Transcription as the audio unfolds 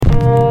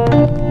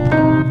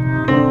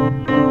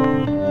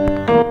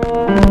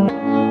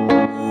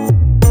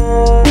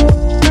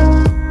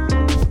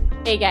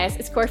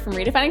Court from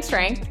Redefining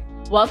Strength.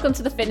 Welcome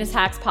to the Fitness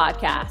Hacks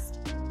Podcast.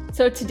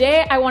 So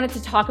today I wanted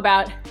to talk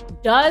about,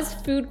 does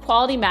food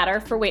quality matter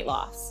for weight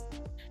loss?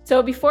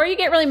 So before you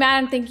get really mad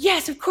and think,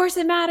 yes, of course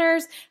it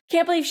matters,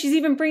 can't believe she's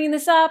even bringing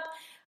this up,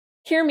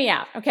 hear me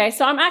out, okay?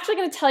 So I'm actually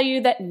going to tell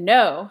you that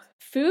no,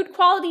 food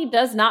quality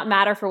does not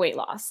matter for weight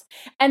loss.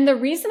 And the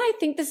reason I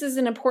think this is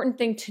an important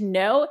thing to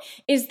know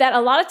is that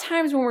a lot of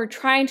times when we're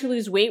trying to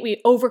lose weight,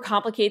 we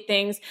overcomplicate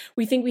things.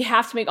 We think we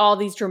have to make all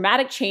these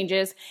dramatic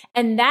changes,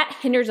 and that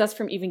hinders us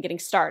from even getting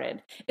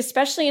started,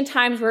 especially in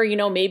times where,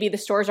 maybe the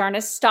stores aren't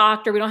as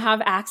stocked or we don't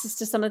have access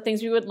to some of the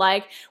things we would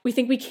like. We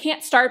think we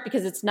can't start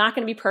because it's not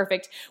going to be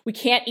perfect. We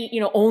can't eat,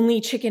 only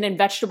chicken and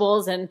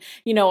vegetables, and,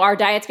 our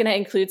diet's going to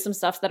include some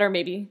stuff that are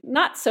maybe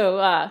not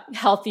so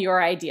healthy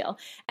or ideal.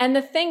 And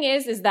the thing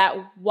is that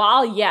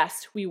while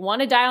yes, we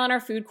want to dial in our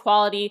food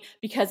quality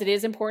because it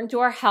is important to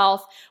our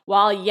health,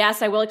 while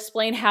yes, I will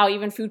explain how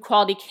even food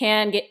quality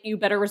can get you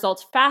better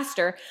results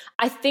faster,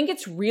 I think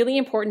it's really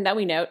important that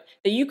we note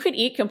that you could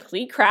eat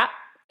complete crap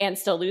and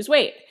still lose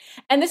weight.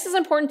 And this is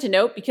important to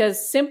note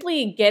because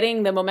simply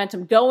getting the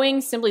momentum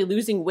going, simply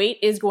losing weight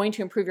is going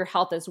to improve your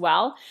health as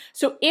well.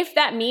 So if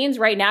that means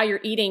right now you're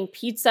eating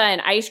pizza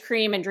and ice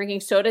cream and drinking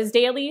sodas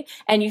daily,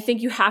 and you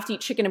think you have to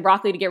eat chicken and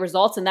broccoli to get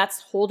results, and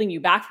that's holding you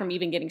back from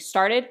even getting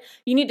started,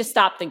 you need to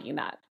stop thinking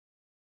that.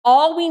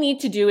 All we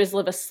need to do is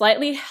live a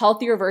slightly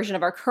healthier version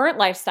of our current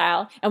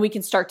lifestyle, and we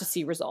can start to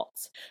see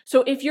results.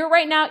 So if you're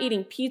right now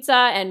eating pizza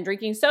and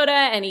drinking soda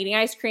and eating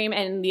ice cream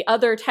and the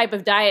other type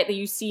of diet that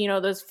you see,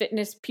 those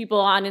fitness people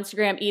on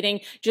Instagram eating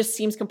just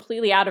seems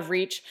completely out of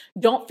reach,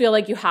 don't feel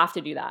like you have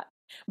to do that.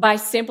 By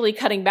simply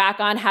cutting back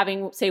on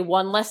having, say,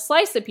 one less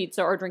slice of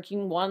pizza or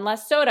drinking one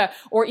less soda,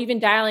 or even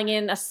dialing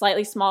in a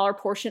slightly smaller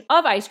portion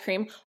of ice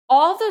cream,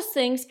 all of those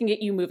things can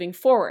get you moving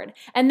forward.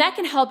 And that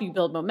can help you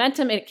build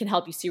momentum, it can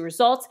help you see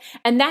results,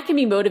 and that can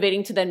be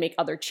motivating to then make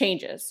other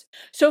changes.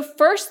 So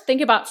first,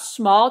 think about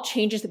small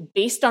changes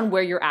based on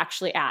where you're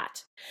actually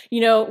at.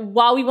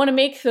 While we want to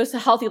make those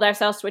healthy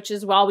lifestyle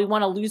switches, while we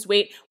want to lose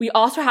weight, we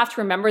also have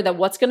to remember that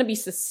what's going to be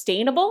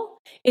sustainable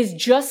is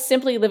just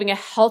simply living a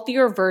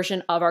healthier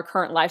version of our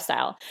current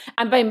lifestyle.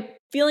 And by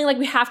feeling like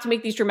we have to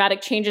make these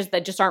dramatic changes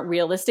that just aren't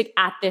realistic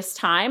at this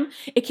time,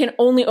 it can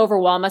only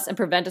overwhelm us and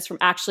prevent us from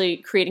actually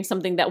creating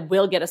something that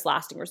will get us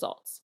lasting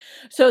results.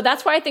 So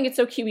that's why I think it's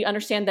so key we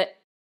understand that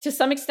to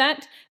some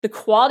extent, the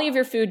quality of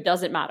your food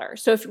doesn't matter.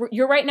 So if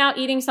you're right now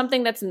eating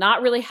something that's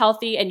not really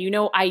healthy and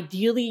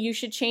ideally you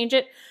should change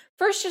it,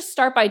 first just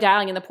start by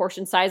dialing in the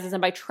portion sizes and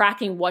by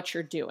tracking what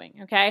you're doing,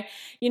 okay?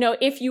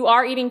 If you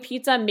are eating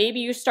pizza, maybe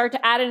you start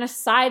to add in a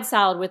side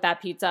salad with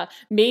that pizza.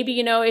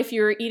 Maybe, if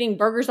you're eating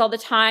burgers all the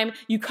time,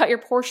 you cut your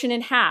portion in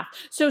half.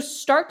 So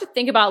start to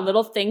think about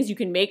little things you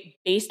can make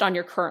based on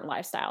your current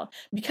lifestyle,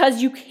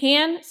 because you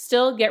can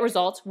still get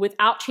results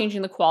without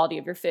changing the quality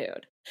of your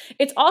food.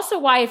 It's also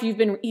why if you've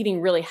been eating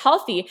really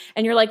healthy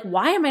and you're like,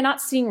 why am I not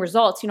seeing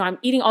results? I'm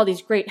eating all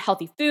these great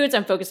healthy foods.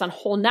 I'm focused on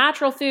whole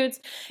natural foods.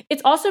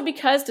 It's also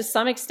because to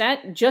some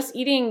extent, just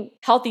eating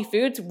healthy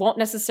foods won't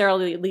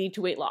necessarily lead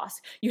to weight loss.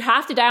 You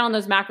have to dial in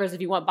those macros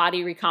if you want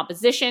body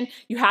recomposition.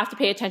 You have to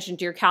pay attention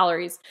to your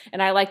calories.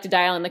 And I like to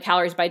dial in the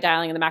calories by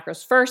dialing in the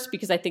macros first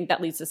because I think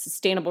that leads to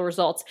sustainable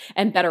results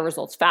and better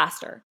results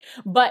faster.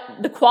 But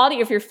the quality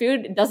of your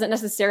food doesn't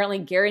necessarily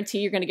guarantee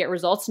you're going to get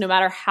results no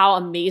matter how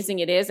amazing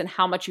it is and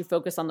how much you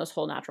focus on those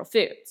whole natural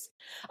foods.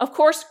 Of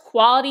course,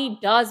 quality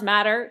does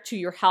matter to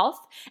your health,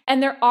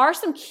 and there are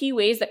some key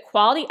ways that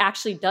quality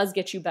actually does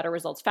get you better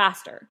results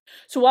faster.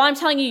 So while I'm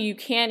telling you you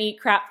can eat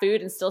crap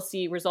food and still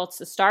see results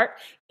to start,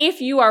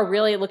 if you are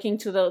really looking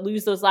to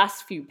lose those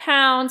last few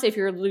pounds, if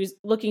you're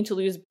looking to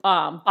lose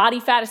body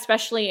fat,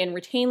 especially, and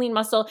retain lean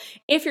muscle,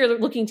 if you're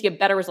looking to get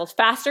better results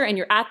faster and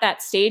you're at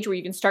that stage where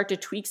you can start to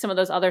tweak some of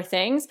those other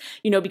things,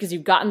 because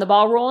you've gotten the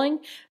ball rolling,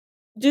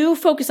 do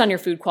focus on your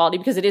food quality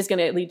because it is going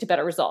to lead to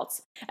better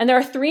results. And there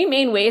are three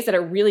main ways that it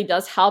really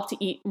does help to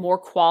eat more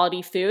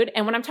quality food.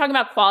 And when I'm talking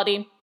about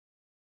quality,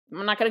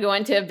 I'm not going to go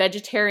into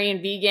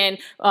vegetarian, vegan,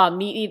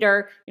 meat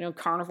eater,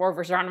 carnivore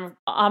versus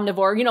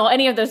omnivore,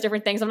 any of those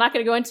different things. I'm not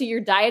going to go into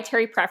your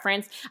dietary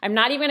preference. I'm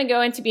not even going to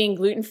go into being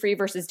gluten-free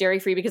versus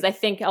dairy-free because I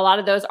think a lot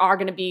of those are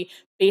going to be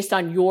based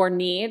on your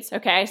needs,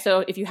 okay?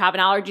 So if you have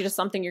an allergy to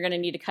something, you're going to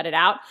need to cut it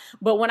out.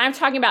 But when I'm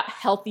talking about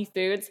healthy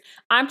foods,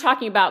 I'm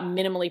talking about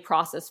minimally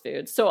processed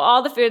foods. So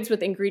all the foods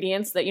with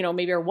ingredients that,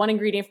 maybe are one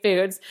ingredient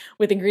foods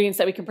with ingredients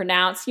that we can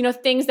pronounce,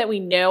 things that we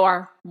know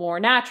are more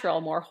natural,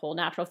 more whole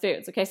natural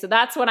foods, okay? So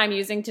that's what I'm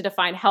using to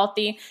define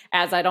healthy,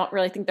 as I don't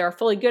really think there are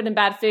fully good and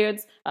bad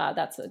foods.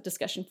 That's a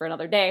discussion for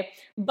another day.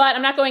 But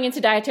I'm not going into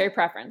dietary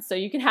preference. So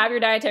you can have your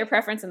dietary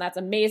preference, and that's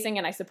amazing,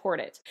 and I support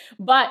it.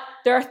 But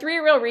there are three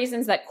real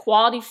reasons that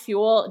quality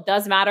fuel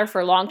does matter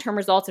for long-term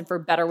results and for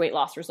better weight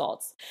loss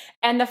results.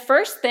 And the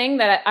first thing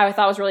that I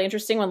thought was really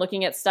interesting when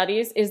looking at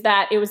studies is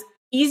that it was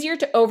easier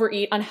to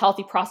overeat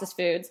unhealthy processed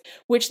foods,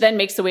 which then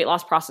makes the weight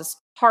loss process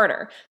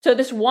harder. So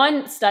this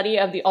one study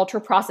of the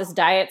ultra-processed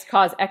diets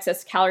cause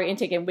excess calorie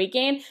intake and weight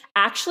gain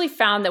actually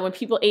found that when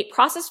people ate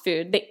processed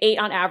food, they ate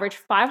on average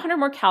 500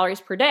 more calories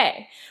per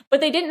day,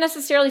 but they didn't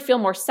necessarily feel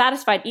more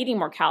satisfied eating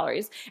more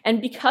calories.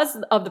 And because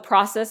of the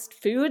processed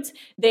foods,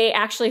 they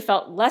actually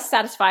felt less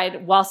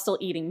satisfied while still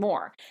eating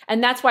more.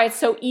 And that's why it's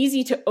so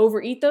easy to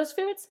overeat those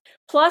foods.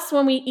 Plus,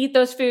 when we eat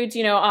those foods,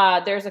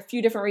 there's a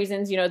few different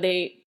reasons,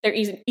 they're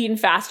eaten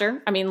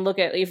faster. I mean, look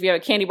at if you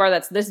have a candy bar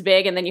that's this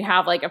big and then you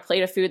have like a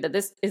plate of food that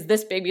this is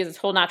this big because it's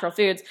whole natural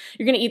foods,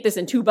 you're going to eat this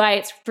in 2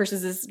 bites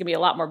versus this is going to be a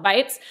lot more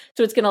bites.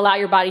 So it's going to allow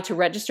your body to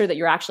register that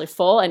you're actually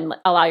full and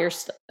allow your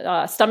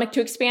stomach to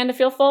expand to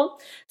feel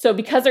full. So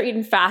because they're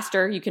eaten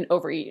faster, you can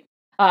overeat.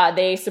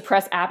 They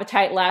suppress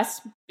appetite less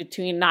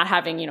between not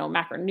having, the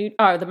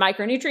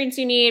micronutrients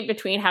you need,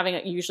 between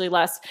having usually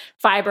less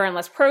fiber and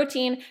less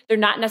protein. They're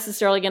not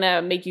necessarily going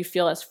to make you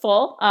feel as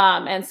full.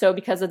 And so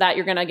because of that,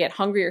 you're going to get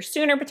hungrier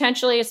sooner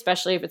potentially,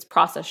 especially if it's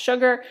processed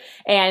sugar.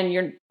 And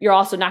you're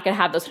also not going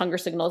to have those hunger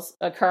signals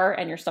occur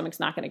and your stomach's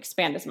not going to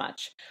expand as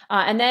much.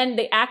 And then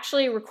they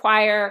actually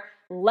require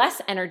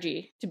less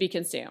energy to be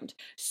consumed.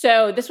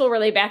 So this will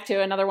relate back to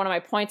another one of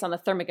my points on the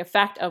thermic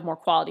effect of more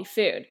quality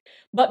food.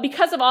 But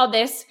because of all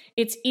this,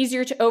 it's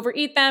easier to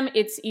overeat them.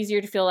 It's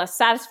easier to feel less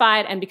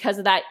satisfied. And because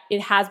of that,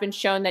 it has been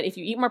shown that if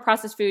you eat more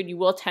processed food, you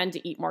will tend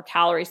to eat more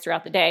calories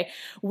throughout the day,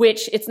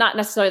 which it's not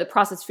necessarily the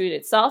processed food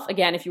itself.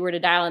 Again, if you were to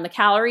dial in the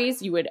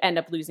calories, you would end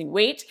up losing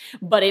weight,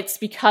 but it's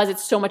because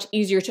it's so much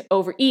easier to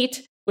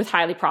overeat with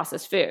highly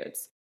processed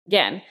foods.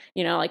 Again,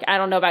 I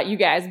don't know about you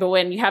guys, but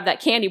when you have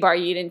that candy bar,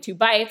 you eat in 2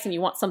 bites and you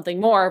want something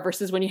more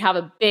versus when you have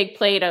a big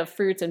plate of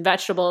fruits and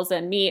vegetables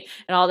and meat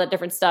and all that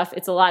different stuff,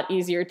 it's a lot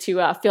easier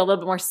to feel a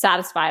little bit more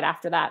satisfied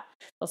after that.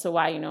 Also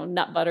why,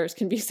 nut butters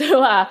can be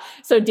so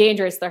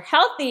dangerous. They're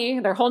healthy,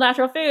 they're whole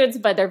natural foods,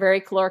 but they're very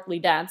calorically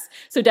dense.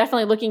 So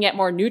definitely looking at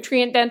more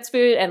nutrient dense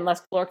food and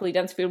less calorically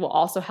dense food will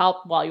also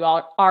help while you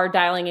all are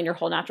dialing in your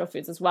whole natural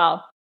foods as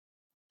well.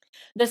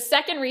 The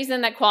second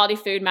reason that quality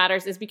food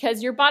matters is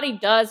because your body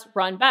does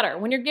run better.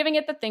 When you're giving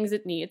it the things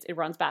it needs, it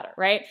runs better,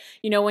 right?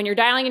 When you're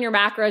dialing in your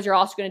macros, you're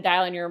also going to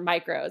dial in your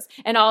micros.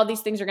 And all of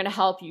these things are going to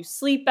help you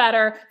sleep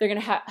better. They're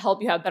going to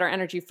help you have better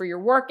energy for your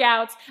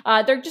workouts.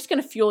 They're just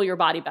going to fuel your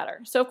body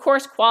better. So of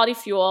course, quality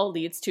fuel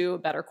leads to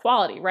better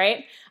quality,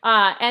 right?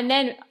 And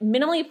then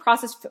minimally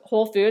processed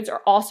whole foods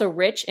are also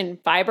rich in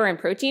fiber and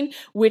protein,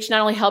 which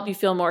not only help you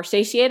feel more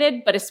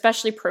satiated, but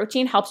especially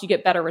protein helps you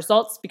get better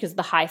results because of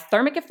the high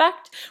thermic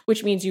effect,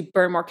 which means you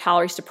burn more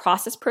calories to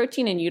process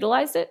protein and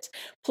utilize it.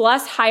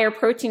 Plus, higher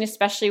protein,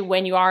 especially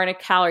when you are in a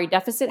calorie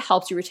deficit,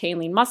 helps you retain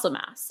lean muscle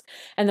mass.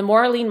 And the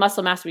more lean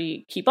muscle mass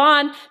we keep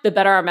on, the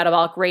better our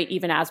metabolic rate,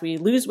 even as we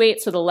lose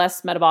weight, so the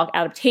less metabolic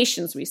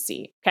adaptations we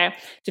see, okay?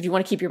 So if you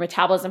want to keep your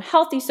metabolism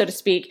healthy, so to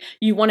speak,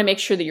 you want to make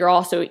sure that you're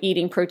also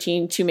eating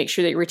protein to make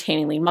sure that you're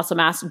retaining lean muscle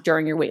mass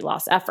during your weight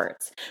loss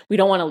efforts. We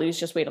don't want to lose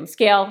just weight on the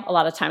scale. A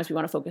lot of times we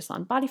want to focus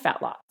on body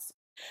fat loss.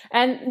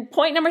 And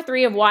point number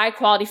 3 of why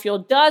quality fuel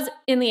does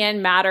in the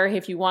end matter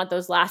if you want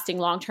those lasting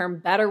long-term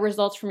better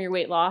results from your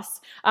weight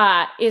loss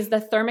is the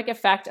thermic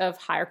effect of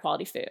higher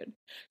quality food.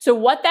 So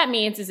what that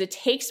means is it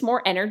takes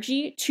more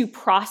energy to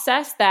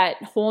process that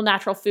whole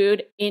natural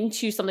food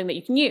into something that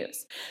you can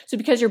use. So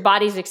because your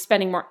body's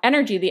expending more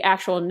energy, the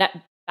actual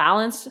net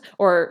balance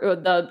or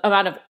the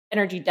amount of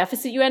energy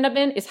deficit you end up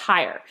in is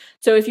higher.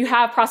 So if you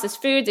have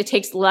processed foods, it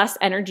takes less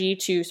energy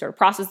to sort of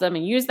process them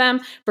and use them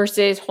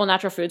versus whole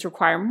natural foods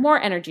require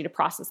more energy to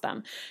process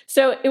them.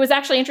 So it was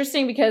actually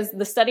interesting because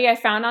the study I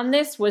found on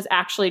this was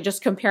actually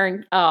just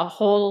comparing a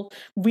whole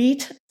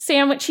wheat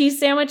cheese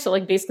sandwich. So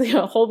like basically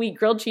a whole wheat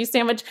grilled cheese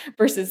sandwich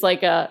versus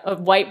like a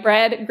white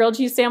bread grilled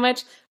cheese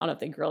sandwich. I don't know if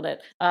they grilled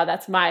it.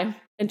 That's my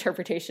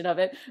interpretation of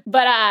it.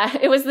 But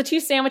it was the 2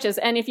 sandwiches.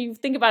 And if you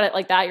think about it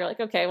like that, you're like,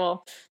 okay,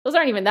 well, those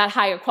aren't even that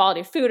high a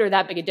quality of food or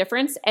that big a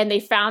difference. And they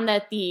found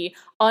that the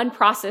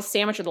unprocessed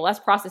sandwich or the less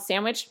processed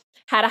sandwich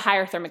had a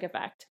higher thermic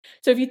effect.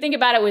 So if you think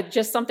about it with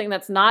just something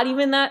that's not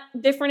even that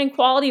different in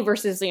quality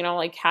versus,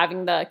 like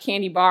having the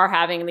candy bar,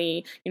 having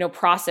the,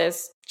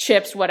 processed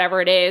chips,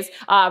 whatever it is,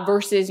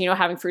 versus,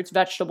 having fruits,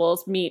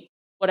 vegetables, meat,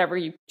 whatever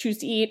you choose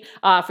to eat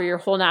for your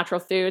whole natural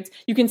foods,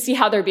 you can see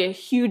how there'd be a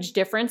huge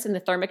difference in the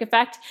thermic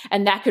effect,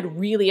 and that could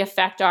really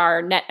affect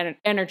our net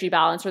energy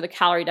balance or the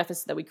calorie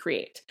deficit that we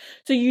create.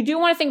 So you do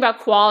want to think about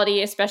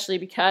quality, especially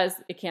because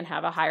it can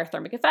have a higher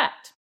thermic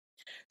effect.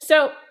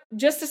 So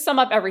just to sum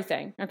up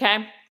everything,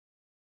 okay?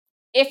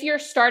 If you're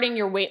starting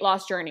your weight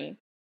loss journey,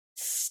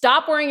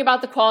 stop worrying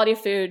about the quality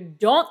of food.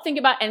 Don't think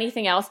about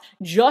anything else.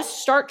 Just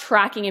start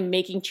tracking and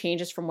making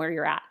changes from where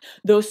you're at.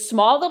 Those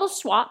small little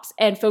swaps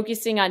and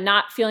focusing on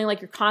not feeling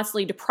like you're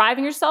constantly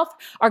depriving yourself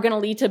are going to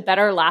lead to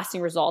better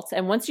lasting results.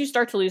 And once you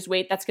start to lose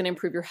weight, that's going to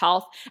improve your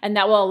health, and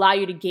that will allow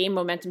you to gain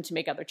momentum to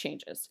make other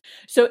changes.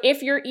 So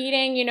if you're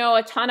eating,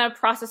 a ton of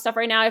processed stuff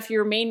right now, if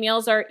your main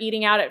meals are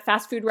eating out at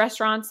fast food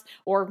restaurants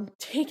or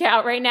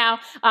takeout right now,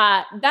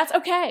 that's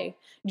okay.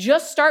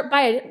 Just start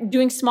by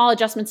doing small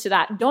adjustments to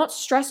that. Don't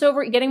stress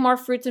over getting more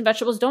fruits and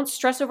vegetables. Don't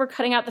stress over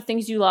cutting out the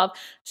things you love.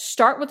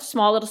 Start with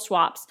small little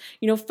swaps.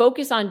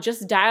 Focus on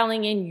just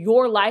dialing in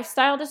your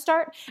lifestyle to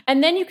start,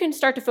 and then you can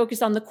start to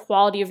focus on the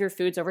quality of your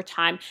foods over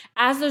time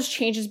as those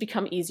changes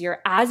become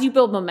easier, as you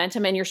build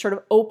momentum and you're sort of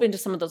open to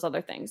some of those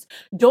other things.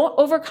 Don't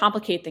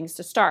overcomplicate things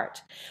to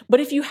start. But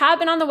if you have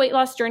been on the weight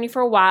loss journey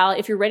for a while,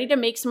 if you're ready to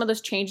make some of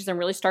those changes and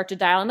really start to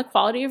dial in the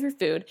quality of your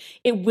food,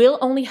 it will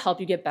only help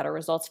you get better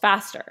results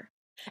faster.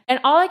 And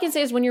all I can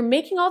say is when you're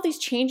making all these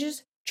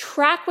changes,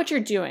 track what you're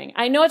doing.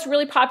 I know it's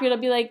really popular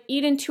to be like,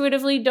 eat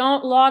intuitively,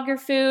 don't log your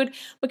food.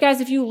 But guys,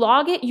 if you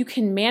log it, you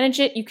can manage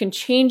it, you can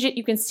change it,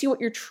 you can see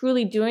what you're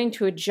truly doing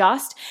to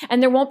adjust,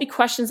 and there won't be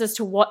questions as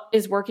to what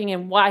is working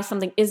and why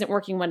something isn't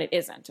working when it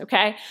isn't,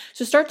 okay?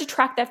 So start to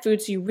track that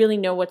food so you really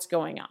know what's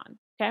going on,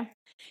 okay?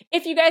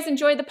 If you guys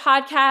enjoyed the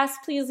podcast,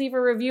 please leave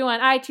a review on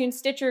iTunes,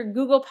 Stitcher,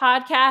 Google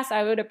Podcasts.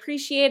 I would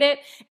appreciate it.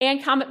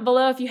 And comment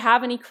below if you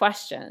have any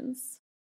questions.